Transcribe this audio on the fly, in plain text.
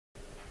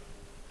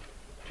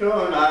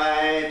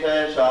Tonight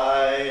as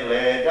I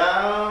lay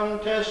down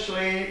to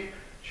sleep,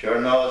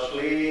 sure no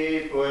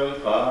sleep will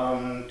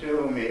come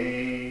to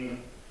me.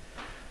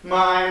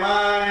 My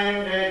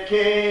mind it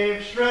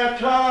keeps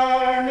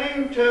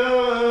returning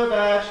to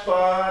that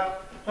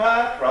spot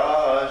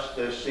across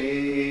the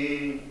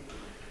sea.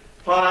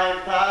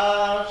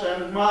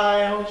 5,000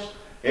 miles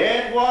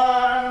it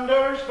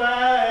wanders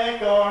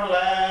back o'er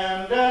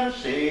land and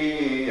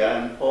sea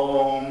and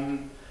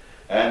foam,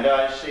 and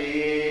I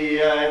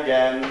see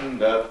again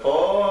the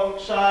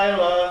folks I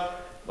love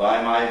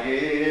by my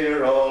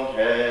dear old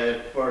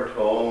Headford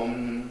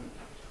home.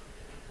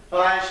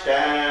 I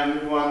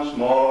stand once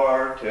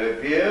more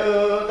to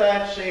view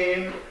that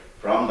scene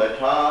from the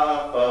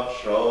top of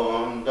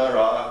Stone the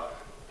Rock.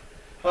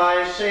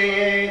 I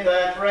see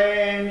that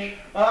range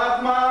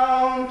of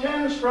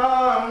mountains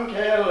from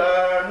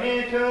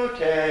Killarney to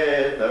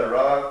the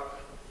Rock.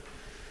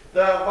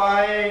 The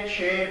white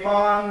sheep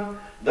on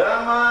the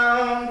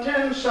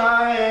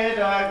mountainside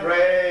are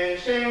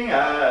grazing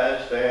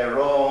as they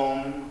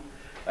roam,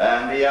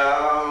 and the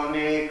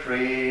Auney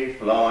Cree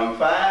flowing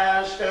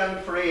fast and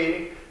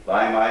free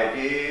by my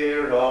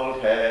dear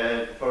old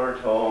Headford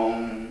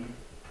home.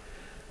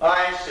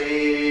 I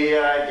see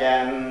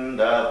again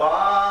the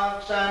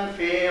bogs and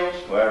fields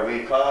where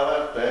we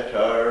cut the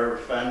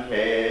turf and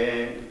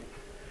hay,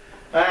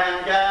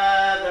 and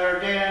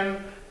gathered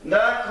in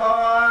the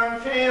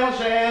cornfields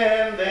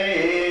in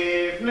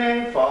the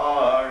evening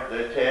for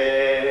the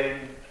tay.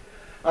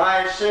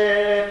 I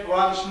sit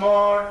once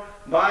more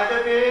by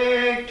the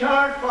big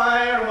turf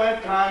fire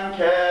with Con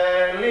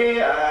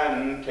Kelly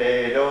and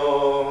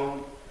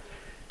Tado,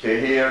 to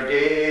hear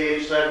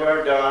deeds that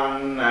were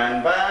done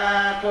and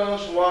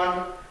battles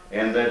won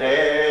in the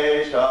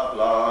days of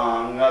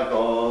long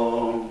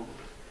ago.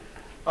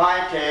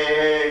 I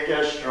take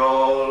a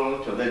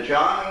stroll to the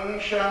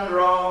Junction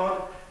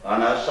Road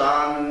on a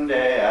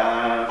Sunday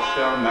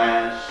after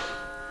Mass,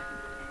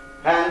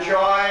 and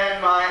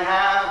join my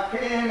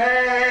happy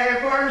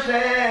neighbours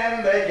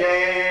in the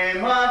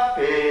game of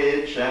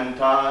pitch and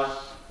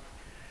toss.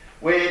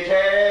 We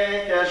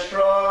take a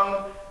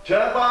stroll to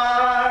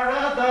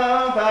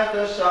Barradove as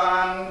the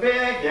sun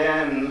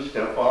begins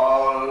to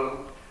fall,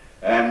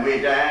 and we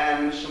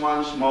dance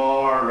once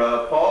more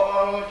a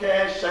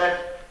polka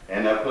set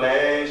in a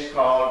place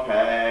called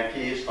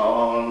Packy's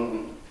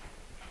Hall.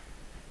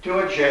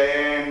 To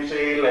James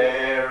E.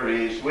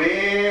 Leary's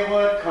we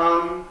would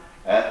come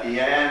at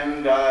the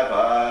end of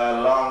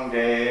a long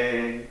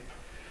day,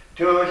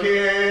 to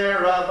hear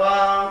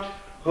about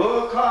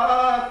who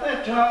caught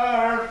the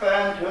turf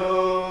and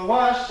who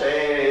was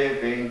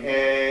saving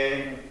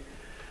hay.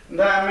 The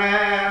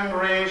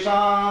memories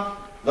of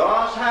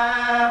those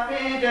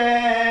happy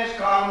days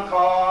come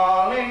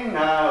calling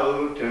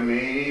now to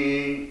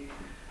me,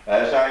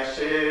 as I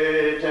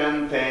sit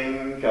and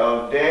think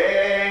of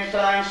days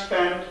I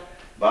spent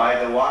by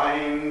the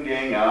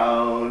winding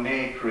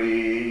Auney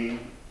Cree.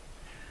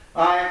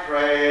 I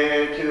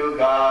pray to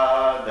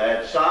God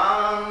that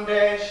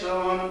someday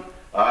soon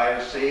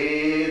I'll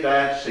see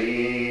that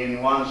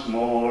scene once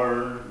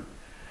more,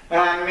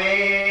 and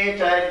meet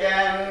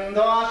again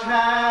those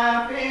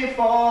happy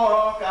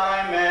folk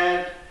I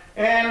met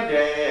in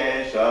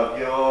days of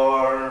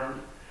yore.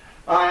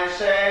 I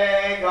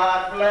say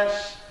God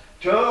bless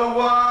to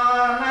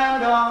one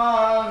and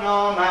all,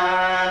 no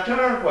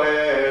matter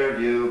where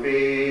you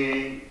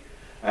be,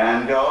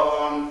 and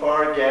don't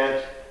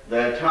forget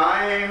the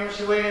times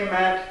we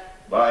met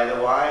by the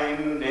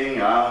winding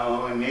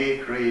Auney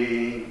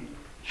Cree.